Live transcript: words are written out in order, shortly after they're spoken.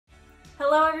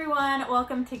Hello everyone,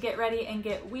 welcome to Get Ready and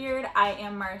Get Weird. I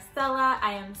am Marcella.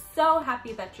 I am so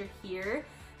happy that you're here.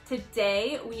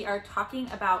 Today we are talking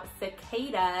about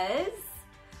cicadas.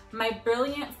 My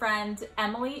brilliant friend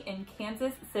Emily in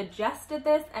Kansas suggested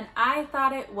this and I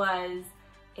thought it was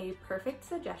a perfect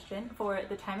suggestion for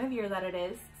the time of year that it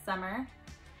is, summer.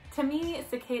 To me,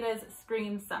 cicadas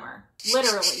scream summer.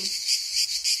 Literally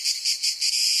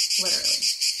scream.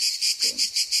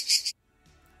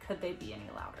 Could they be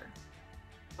any louder?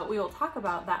 But we will talk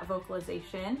about that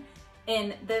vocalization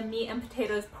in the meat and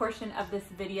potatoes portion of this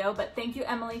video, but thank you,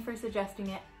 Emily, for suggesting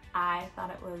it. I thought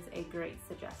it was a great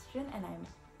suggestion and I'm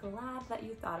glad that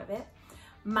you thought of it.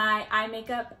 My eye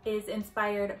makeup is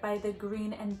inspired by the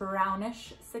green and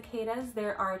brownish cicadas.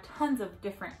 There are tons of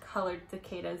different colored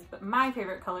cicadas, but my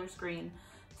favorite color is green,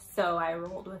 so I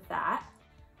rolled with that.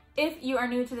 If you are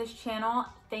new to this channel,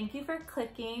 thank you for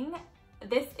clicking.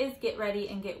 This is Get Ready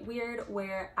and Get Weird,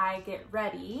 where I get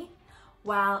ready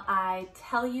while I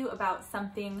tell you about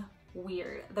something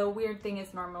weird. The weird thing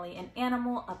is normally an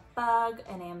animal, a bug,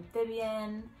 an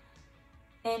amphibian,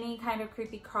 any kind of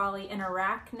creepy crawly, an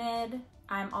arachnid.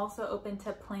 I'm also open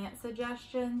to plant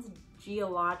suggestions,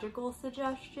 geological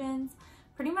suggestions,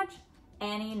 pretty much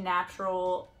any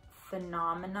natural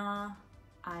phenomena,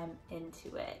 I'm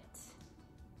into it.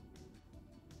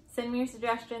 Send me your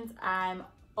suggestions. I'm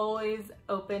always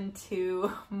open to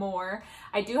more.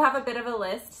 I do have a bit of a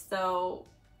list, so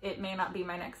it may not be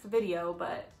my next video,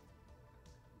 but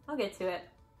I'll get to it.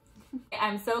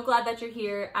 I'm so glad that you're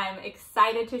here. I'm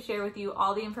excited to share with you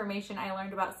all the information I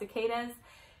learned about cicadas.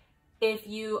 If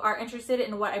you are interested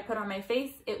in what I put on my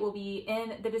face, it will be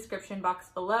in the description box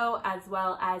below, as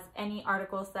well as any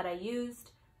articles that I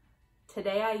used.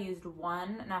 Today I used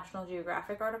one National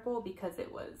Geographic article because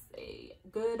it was a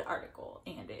good article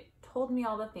and it told me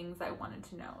all the things I wanted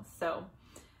to know. So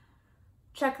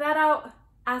check that out.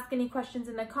 Ask any questions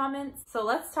in the comments. So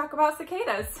let's talk about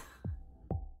cicadas.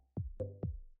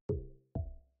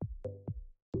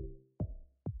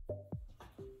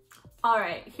 All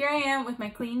right, here I am with my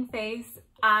clean face.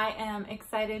 I am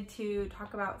excited to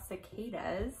talk about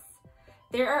cicadas.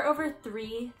 There are over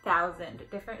 3,000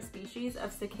 different species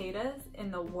of cicadas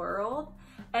in the world,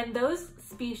 and those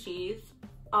species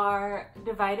are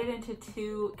divided into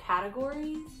two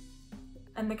categories,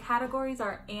 and the categories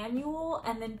are annual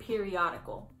and then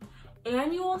periodical.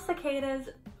 Annual cicadas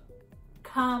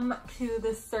come to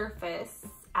the surface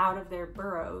out of their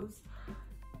burrows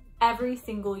every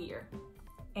single year,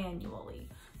 annually.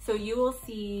 So you will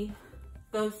see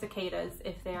those cicadas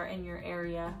if they are in your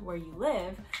area where you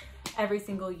live every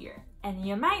single year. And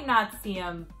you might not see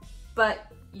them, but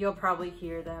you'll probably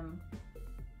hear them,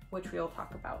 which we'll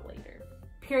talk about later.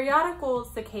 Periodical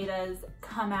cicadas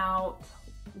come out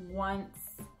once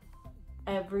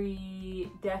every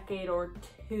decade or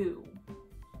two.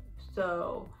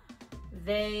 So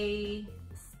they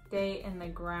stay in the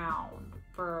ground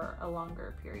for a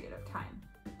longer period of time.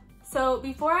 So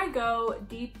before I go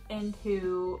deep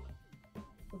into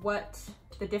what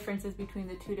the differences between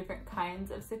the two different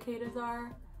kinds of cicadas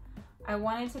are, I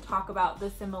wanted to talk about the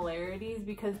similarities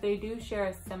because they do share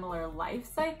a similar life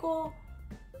cycle.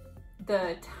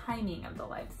 The timing of the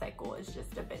life cycle is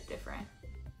just a bit different.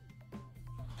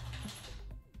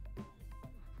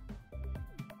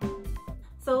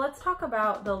 So let's talk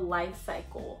about the life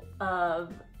cycle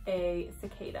of a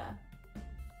cicada.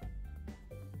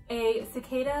 A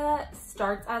cicada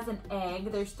starts as an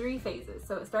egg. There's three phases.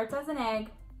 So it starts as an egg,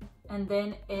 and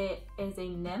then it is a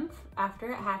nymph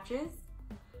after it hatches,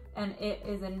 and it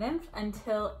is a nymph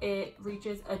until it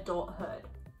reaches adulthood.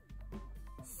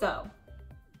 So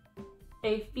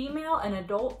an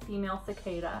adult female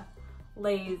cicada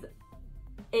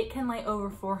can lay over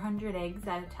 400 eggs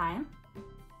at a time.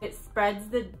 It spreads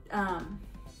the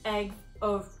eggs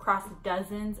across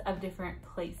dozens of different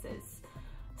places.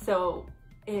 So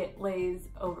it lays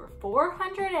over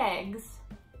 400 eggs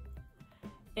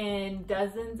in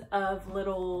dozens of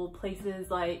little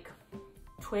places, like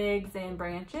twigs and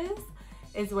branches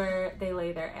is where they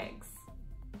lay their eggs,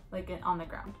 like on the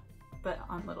ground, but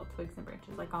on little twigs and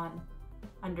branches, like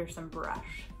under some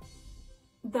brush.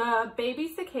 The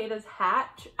baby cicadas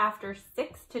hatch after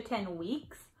 6 to 10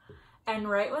 weeks, and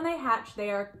right when they hatch,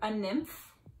 they are a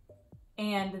nymph,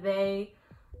 and they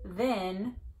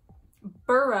then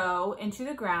burrow into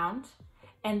the ground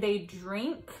and they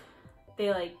drink,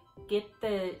 they get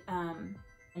the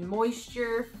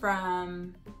moisture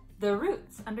from the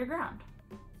roots underground.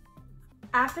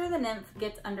 After the nymph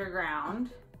gets underground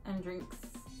and drinks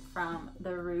from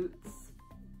the roots,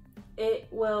 it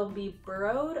will be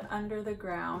burrowed under the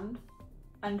ground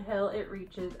until it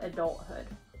reaches adulthood.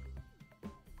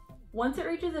 Once it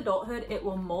reaches adulthood, it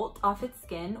will molt off its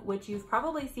skin, which you've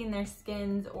probably seen their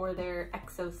skins or their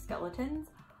exoskeletons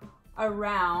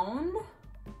around,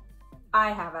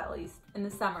 I have at least, in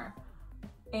the summer.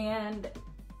 And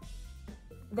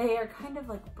they are kind of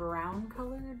like brown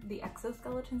colored, the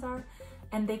exoskeletons are,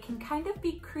 and they can kind of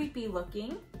be creepy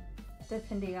looking,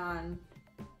 depending on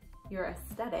your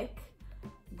aesthetic.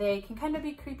 They can kind of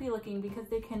be creepy looking because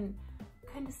they can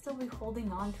kind of still be holding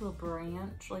on to a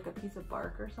branch, like a piece of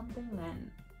bark or something,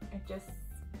 and it just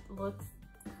looks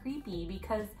creepy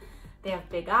because they have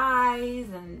big eyes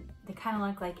and they kind of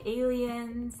look like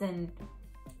aliens, and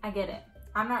I get it.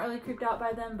 I'm not really creeped out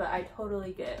by them, but I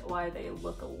totally get why they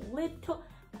look a little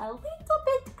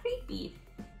bit creepy.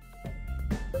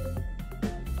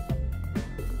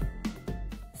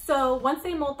 So once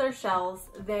they molt their shells,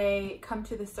 they come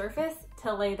to the surface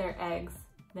to lay their eggs.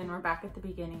 Then we're back at the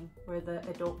beginning where the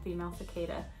adult female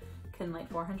cicada can lay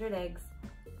 400 eggs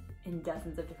in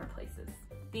dozens of different places.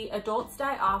 The adults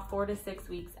die off 4 to 6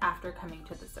 weeks after coming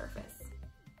to the surface.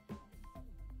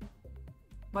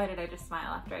 Why did I just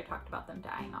smile after I talked about them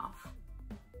dying off?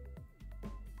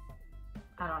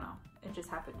 I don't know. It just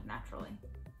happened naturally.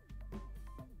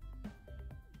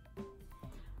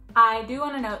 I do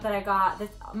want to note that I got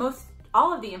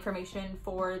all of the information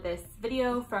for this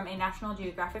video from a National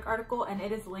Geographic article, and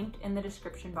it is linked in the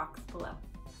description box below.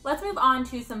 Let's move on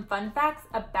to some fun facts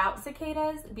about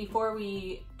cicadas before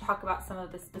we talk about some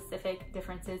of the specific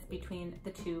differences between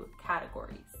the two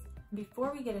categories.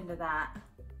 Before we get into that,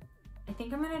 I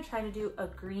think I'm gonna try to do a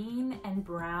green and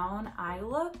brown eye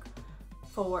look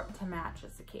to match a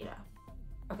cicada.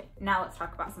 Okay, now let's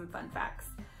talk about some fun facts.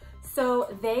 So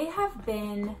they have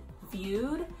been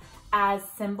viewed as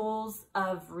symbols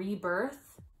of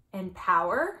rebirth and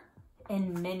power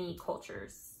in many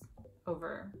cultures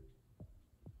over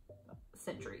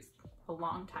centuries, a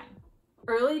long time.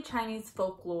 Early Chinese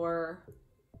folklore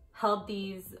held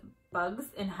these bugs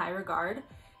in high regard,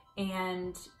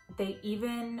 and they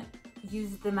even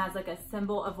used them as like a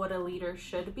symbol of what a leader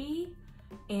should be.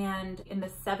 And in the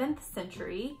 7th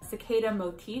century, cicada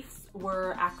motifs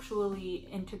were actually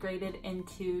integrated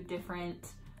into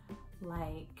different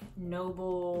like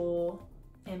noble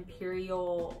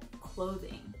imperial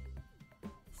clothing.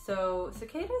 So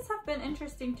cicadas have been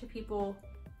interesting to people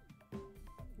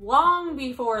long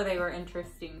before they were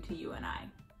interesting to you and I.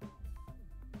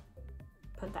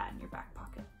 Put that in your back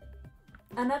pocket.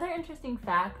 Another interesting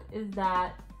fact is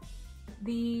that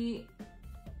the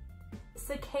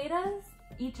cicadas,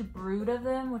 each brood of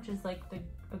them, which is like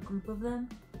a group of them,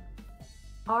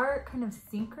 are kind of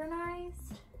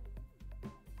synchronized,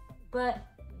 but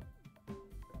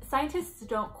scientists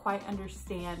don't quite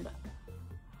understand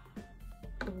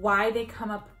why they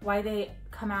come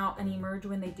out and emerge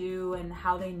when they do, and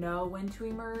how they know when to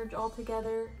emerge all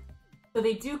together. So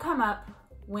they do come up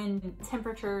when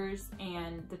temperatures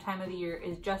and the time of the year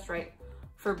is just right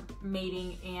for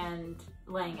mating and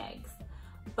laying eggs.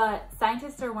 But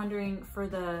scientists are wondering for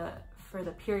the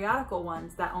periodical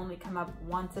ones that only come up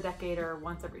once a decade or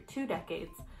once every 2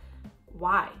 decades,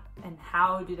 why and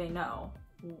how do they know?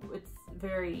 It's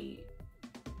very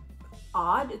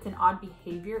odd. It's an odd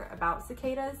behavior about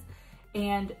cicadas.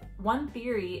 And one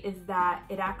theory is that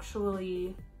it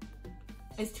actually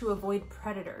is to avoid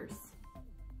predators.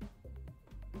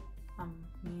 I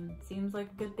mean, seems like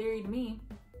a good theory to me.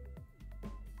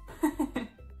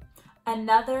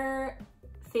 Another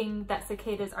thing that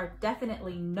cicadas are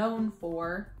definitely known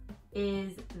for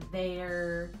is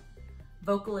their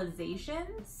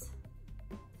vocalizations.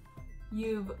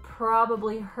 You've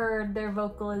probably heard their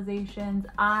vocalizations.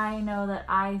 I know that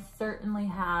I certainly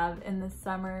have in the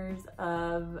summers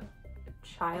of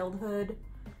childhood.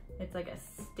 It's like a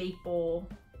staple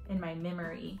in my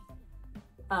memory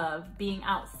of being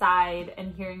outside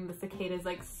and hearing the cicadas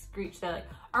like screech. They're like,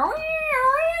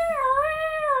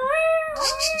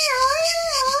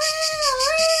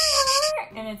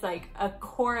 and it's like a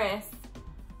chorus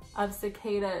of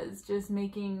cicadas just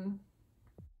making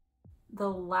the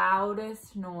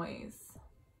loudest noise.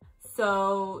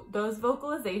 So those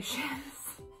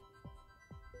vocalizations,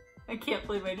 I can't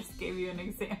believe I just gave you an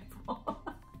example.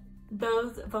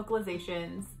 Those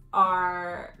vocalizations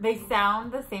they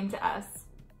sound the same to us.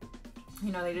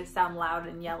 You know, they just sound loud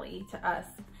and yelly to us.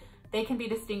 They can be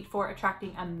distinct for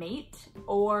attracting a mate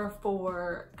or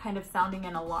for kind of sounding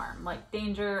an alarm, like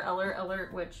danger, alert,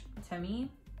 alert, which to me,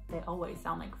 they always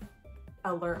sound like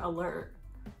alert, alert,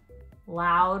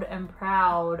 loud and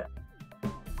proud.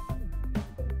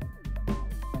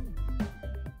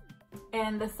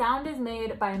 And the sound is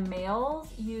made by males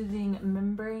using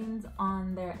membranes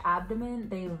on their abdomen.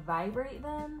 They vibrate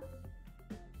them,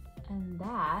 and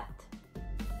that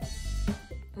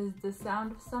is the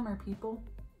sound of summer, people.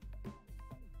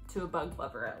 To a bug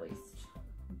lover, at least.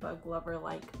 A bug lover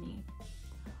like me.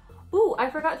 Ooh, I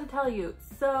forgot to tell you.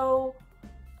 So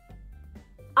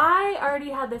I already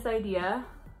had this idea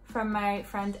from my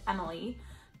friend Emily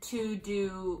to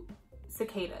do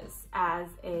cicadas as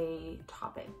a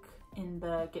topic in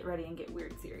the Get Ready and Get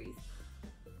Weird series.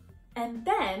 And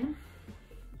then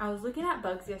I was looking at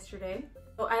bugs yesterday.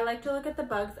 So I like to look at the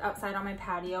bugs outside on my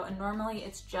patio, and normally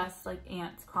it's just like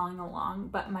ants crawling along,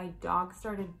 but my dog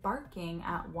started barking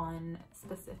at one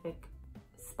specific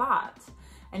spot.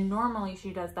 And normally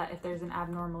she does that if there's an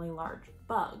abnormally large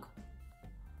bug.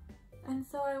 And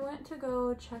so I went to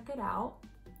go check it out,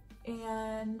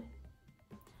 and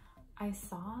I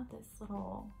saw this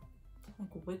little like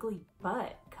wiggly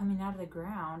butt coming out of the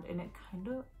ground, and it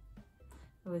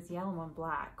was yellow and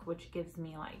black, which gives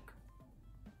me like,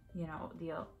 you know,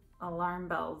 the alarm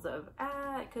bells of,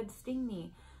 it could sting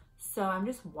me. So I'm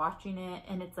just watching it,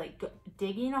 and it's like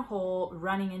digging a hole,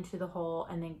 running into the hole,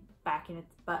 and then backing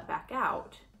its butt back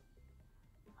out.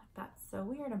 I'm like, that's so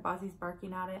weird. And Bozzy's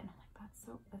barking at it, and I'm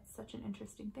like, that's such an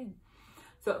interesting thing.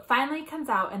 So it finally comes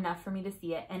out enough for me to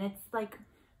see it, and it's like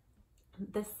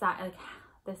this size, like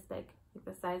this big, like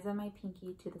the size of my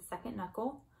pinky to the second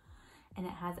knuckle. And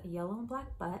it has a yellow and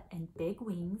black butt and big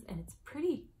wings, and it's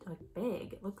pretty like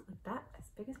big. It looks like that, as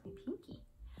big as my pinky.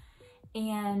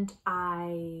 And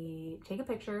I take a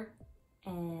picture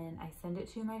and I send it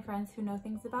to my friends who know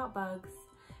things about bugs,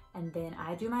 and then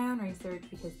I do my own research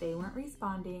because they weren't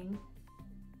responding.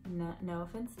 No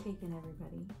offense taken,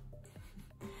 everybody.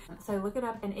 So I look it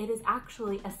up, and it is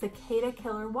actually a cicada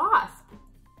killer wasp.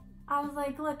 I was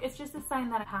like, look, it's just a sign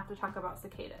that I have to talk about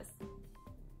cicadas.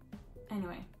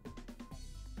 Anyway,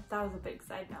 that was a big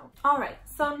side note. All right,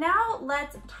 so now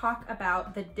let's talk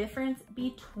about the difference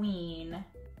between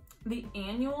the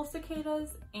annual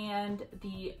cicadas and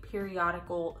the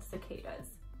periodical cicadas.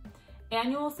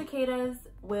 Annual cicadas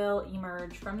will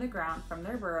emerge from the ground, from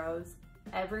their burrows,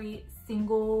 every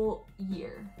single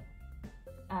year,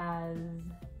 as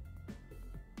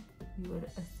you would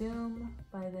assume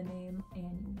by the name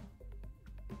annual.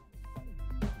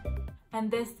 And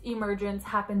this emergence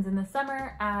happens in the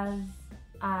summer. As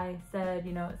I said,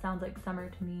 you know, it sounds like summer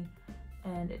to me,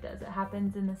 and it does. It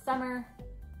happens in the summer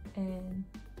in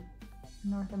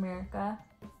North America.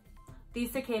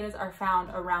 These cicadas are found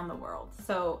around the world.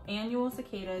 So annual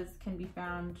cicadas can be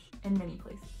found in many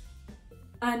places.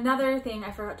 Another thing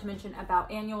I forgot to mention about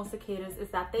annual cicadas is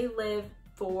that they live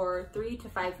for 3 to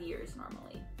 5 years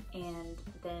normally, and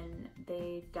then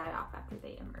they die off after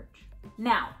they emerge.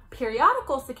 Now,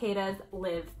 periodical cicadas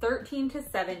live 13 to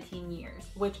 17 years,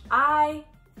 which I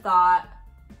thought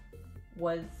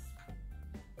was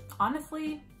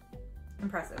honestly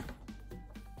impressive.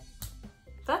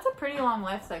 That's a pretty long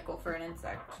life cycle for an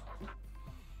insect.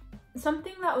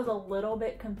 Something that was a little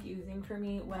bit confusing for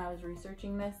me when I was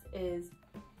researching this is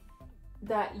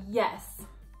that yes,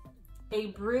 a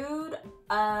brood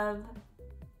of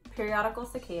periodical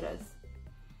cicadas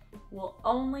will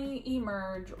only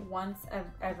emerge once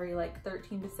every like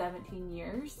 13 to 17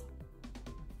 years,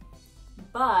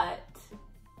 but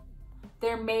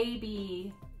there may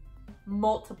be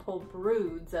multiple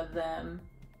broods of them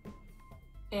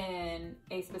in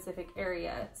a specific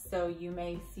area. So you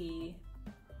may see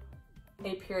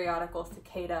a periodical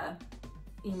cicada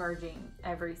emerging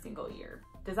every single year.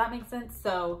 Does that make sense?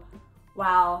 So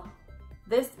while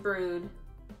this brood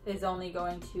is only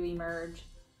going to emerge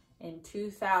in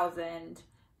 2000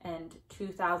 and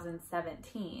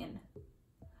 2017,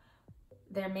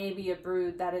 there may be a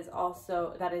brood that is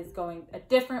a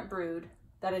different brood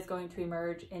that is going to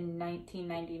emerge in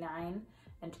 1999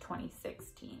 and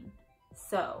 2016.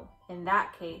 So in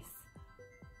that case,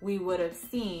 we would have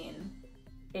seen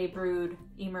a brood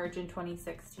emerge in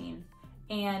 2016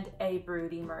 and a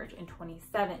brood emerge in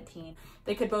 2017.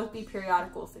 They could both be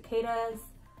periodical cicadas,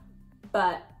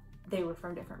 but they were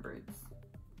from different broods.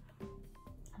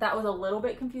 That was a little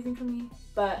bit confusing for me,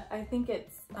 but I think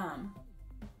it's,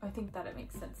 I think that it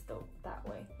makes sense though that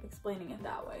way, explaining it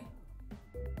that way.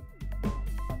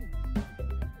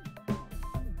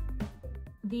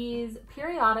 These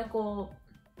periodical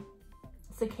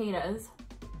cicadas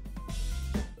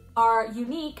are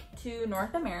unique to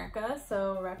North America,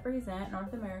 so represent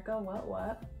North America,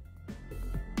 what?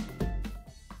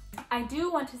 I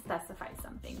do want to specify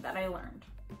something that I learned.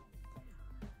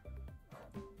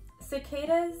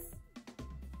 Cicadas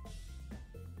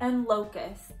and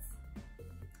locusts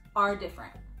are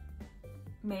different.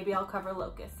 Maybe I'll cover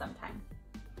locusts sometime,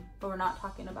 but we're not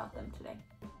talking about them today.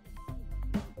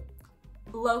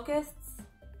 Locusts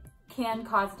can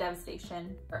cause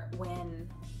devastation when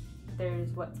there's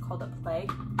what's called a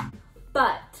plague.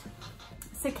 But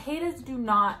cicadas do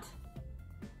not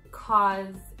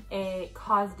cause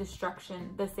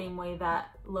destruction the same way that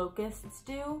locusts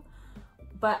do.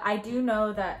 But I do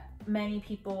know that many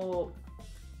people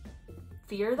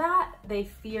fear that. They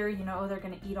fear, you know, oh, they're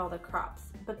gonna eat all the crops.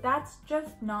 But that's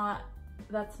not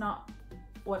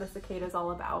what a cicada is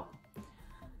all about.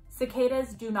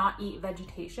 Cicadas do not eat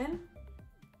vegetation.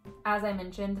 As I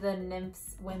mentioned, the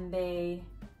nymphs, when they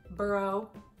burrow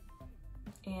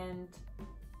and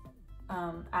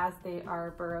as they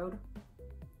are burrowed,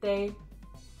 they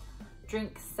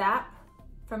drink sap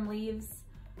from leaves.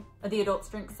 The adults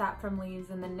drink sap from leaves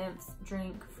and the nymphs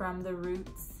drink from the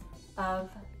roots of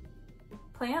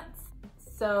plants.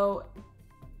 So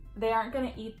they aren't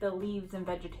going to eat the leaves and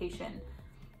vegetation.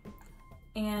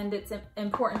 And it's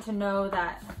important to know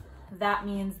that that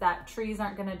means that trees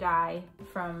aren't going to die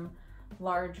from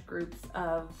large groups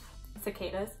of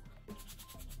cicadas.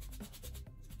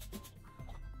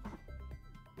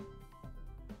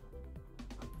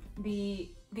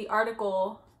 The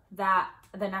article that,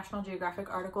 the National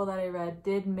Geographic article that I read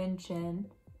did mention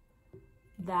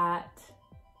that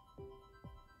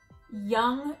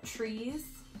young trees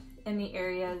in the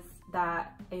areas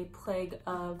that a plague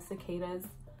of cicadas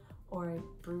or a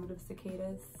brood of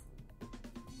cicadas,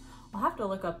 I'll have to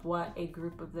look up what a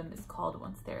group of them is called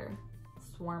once they're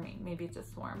swarming. Maybe it's a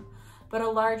swarm. But a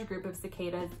large group of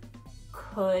cicadas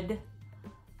could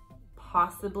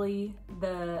possibly,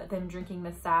 them drinking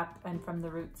the sap and from the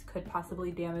roots could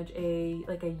possibly damage a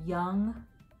young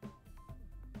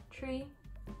tree.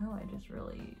 Oh, I just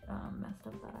really messed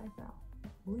up that eyebrow.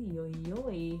 Oy, oy,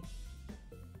 oy.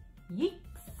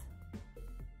 Yeeks.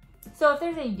 So if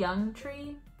there's a young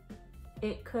tree,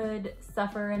 it could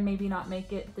suffer and maybe not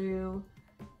make it through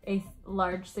a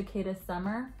large cicada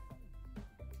summer.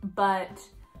 But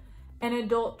an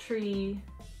adult tree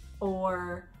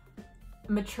or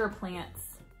mature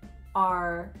plants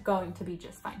are going to be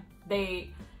just fine.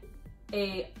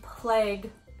 A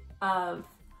plague of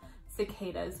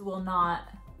cicadas will not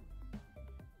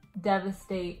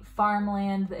devastate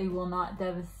farmland. They will not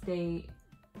devastate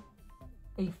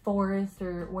a forest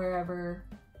or wherever,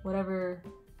 whatever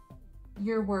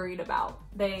you're worried about.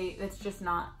 It's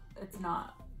not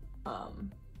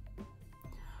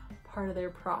part of their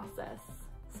process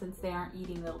since they aren't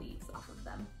eating the leaves off of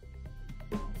them.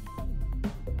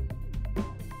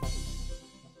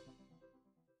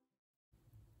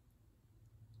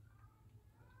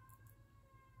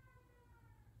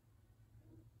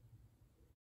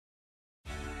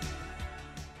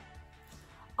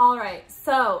 All right,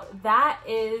 so that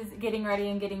is getting ready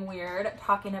and getting weird,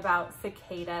 talking about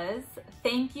cicadas.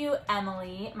 Thank you,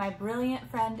 Emily, my brilliant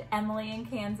friend Emily in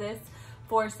Kansas,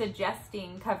 for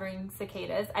suggesting covering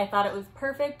cicadas. I thought it was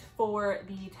perfect for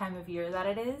the time of year that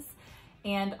it is,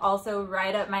 and also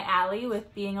right up my alley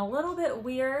with being a little bit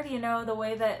weird, you know, the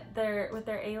way that they're, with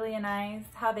their alien eyes,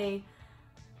 how they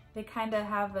kind of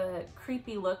have a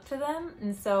creepy look to them,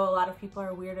 and so a lot of people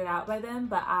are weirded out by them,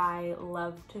 but I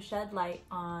love to shed light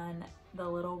on the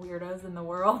little weirdos in the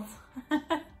world.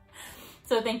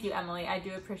 So thank you, Emily. I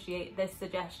do appreciate this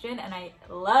suggestion, and I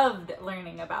loved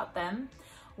learning about them.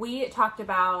 We talked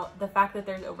about the fact that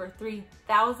there's over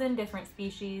 3,000 different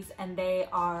species, and they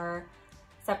are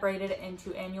separated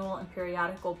into annual and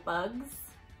periodical bugs,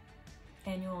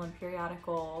 annual and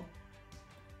periodical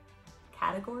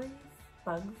categories.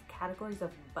 Categories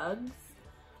of bugs.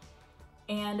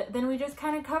 And then we just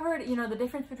kind of covered, you know, the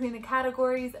difference between the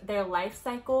categories, their life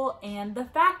cycle, and the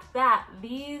fact that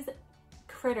these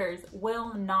critters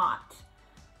will not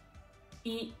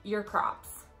eat your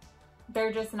crops.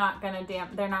 They're just not gonna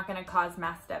they're not gonna cause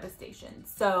mass devastation.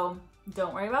 So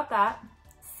don't worry about that.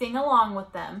 Sing along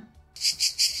with them.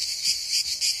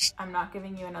 I'm not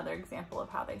giving you another example of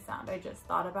how they sound. I just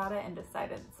thought about it and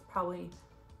decided it's probably,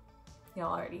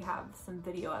 y'all already have some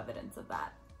video evidence of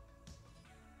that.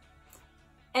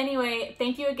 Anyway,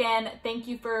 thank you again. Thank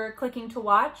you for clicking to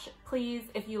watch. Please,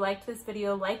 if you liked this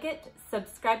video, like it.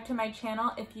 Subscribe to my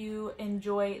channel if you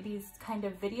enjoy these kind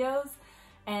of videos.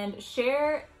 And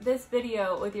share this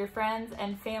video with your friends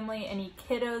and family, any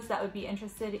kiddos that would be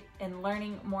interested in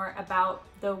learning more about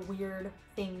the weird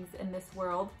things in this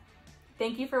world.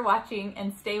 Thank you for watching,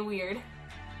 and stay weird.